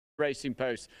Racing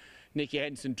Post, Nicky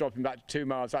Henderson dropping back to 2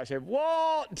 miles. I said,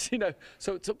 what? You know,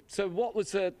 so what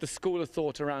was the school of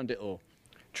thought around it all?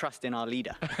 Trust in our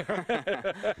leader.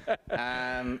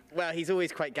 Well, he's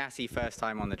always quite gassy first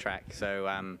time on the track,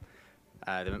 so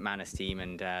the McManus team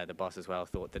and the boss as well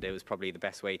thought that it was probably the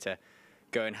best way to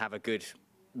go and have a good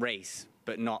race,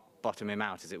 but not bottom him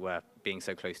out, as it were, being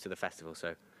so close to the festival.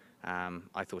 So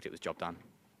I thought it was job done.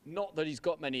 Not that he's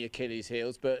got many Achilles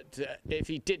heels, but if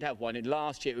he did have one in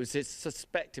last year, it was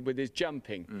suspected with his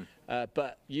jumping.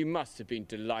 But you must have been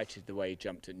delighted the way he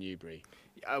jumped at Newbury.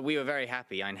 We were very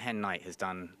happy. And Hen Knight has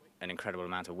done an incredible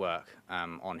amount of work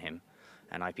on him,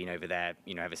 and I've been over there,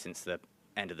 you know, ever since the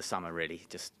end of the summer, really,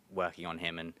 just working on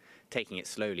him and taking it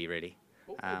slowly, really.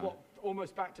 What,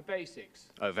 almost back to basics?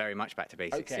 Oh, very much back to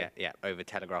basics. Okay. Yeah, over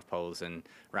telegraph poles and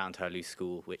round her loose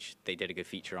school, which they did a good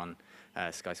feature on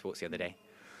Sky Sports the other day.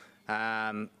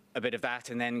 A bit of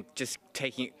that, and then just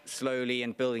taking it slowly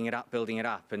and building it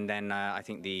up, and then I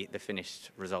think the finished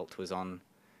result was on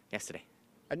yesterday.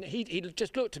 And he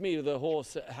just looked to me with a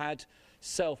horse that had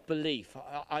self-belief.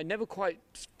 I never quite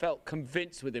felt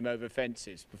convinced with him over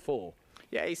fences before.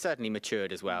 Yeah, he's certainly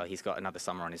matured as well. He's got another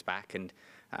summer on his back, and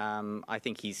I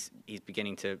think he's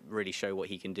beginning to really show what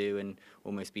he can do and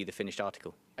almost be the finished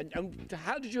article. And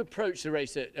how did you approach the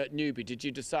race at Newbury? Did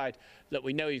you decide, look,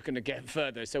 we know he's going to get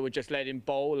further, so we'll just let him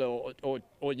bowl,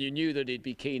 or you knew that he'd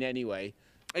be keen anyway?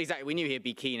 Exactly, we knew he'd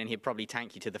be keen and he'd probably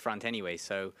tank you to the front anyway.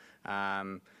 So,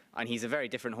 and he's a very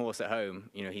different horse at home.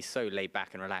 You know, he's so laid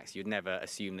back and relaxed. You'd never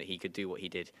assume that he could do what he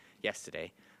did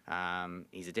yesterday.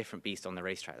 He's a different beast on the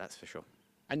racetrack, that's for sure.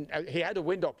 And he had a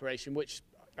wind operation, which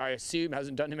I assume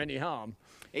hasn't done him any harm.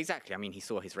 Exactly. I mean, he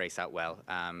saw his race out well.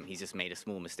 He's just made a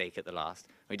small mistake at the last.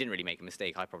 Well, he didn't really make a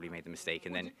mistake. I probably made the mistake,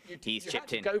 and then he's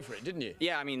chipped in. You had to go for it, didn't you?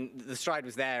 Yeah, I mean, the stride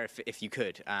was there if you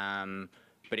could.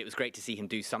 But it was great to see him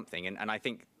do something. And I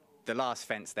think the last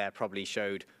fence there probably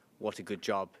showed what a good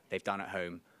job they've done at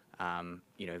home.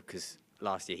 You know, because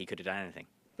last year he could have done anything.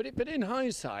 But in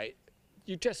hindsight,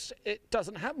 it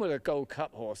doesn't happen with a Gold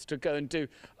Cup horse to go and do.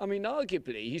 I mean,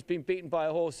 arguably, he's been beaten by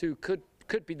a horse who could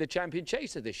be the champion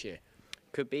chaser this year.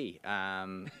 Could be.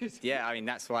 Yeah, I mean,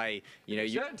 that's why, you know...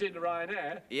 You turned into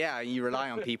Ryanair. Yeah, you rely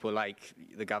on people like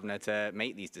the Guvnor to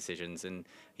make these decisions, and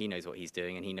he knows what he's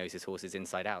doing, and he knows his horses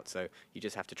inside out, so you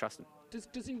just have to trust him.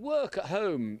 Does he work at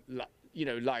home, you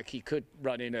know, like he could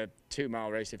run in a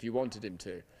 2-mile race if you wanted him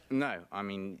to? No, I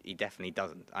mean, he definitely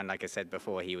doesn't. And like I said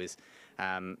before, he's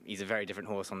a very different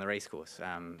horse on the racecourse.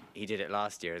 He did it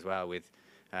last year as well with,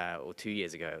 or 2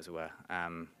 years ago as well,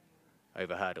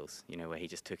 over hurdles, you know, where he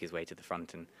just took his way to the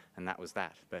front, and that was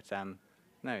that. But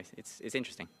no, it's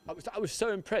interesting. I was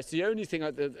so impressed. The only thing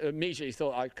I immediately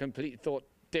thought, I completely thought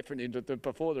differently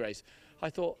before the race, I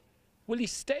thought, will he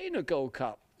stay in a Gold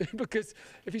Cup? Because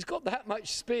if he's got that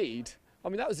much speed, I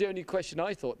mean, that was the only question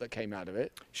I thought that came out of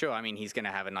it. Sure, I mean, he's going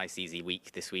to have a nice, easy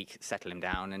week this week, settle him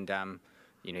down, and,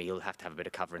 you know, he'll have to have a bit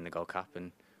of cover in the Gold Cup,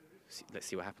 and let's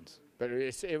see what happens. But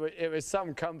it was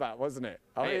some comeback, wasn't it?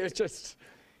 I mean, it was just...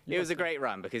 It was a great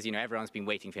run because, you know, everyone's been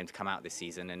waiting for him to come out this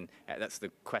season, and that's the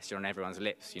question on everyone's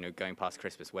lips, you know, going past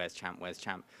Christmas, where's Champ, where's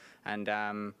Champ? And,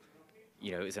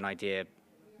 you know, it was an idea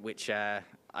which I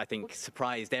think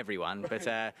surprised everyone, but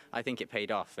I think it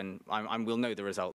paid off, and we'll know the result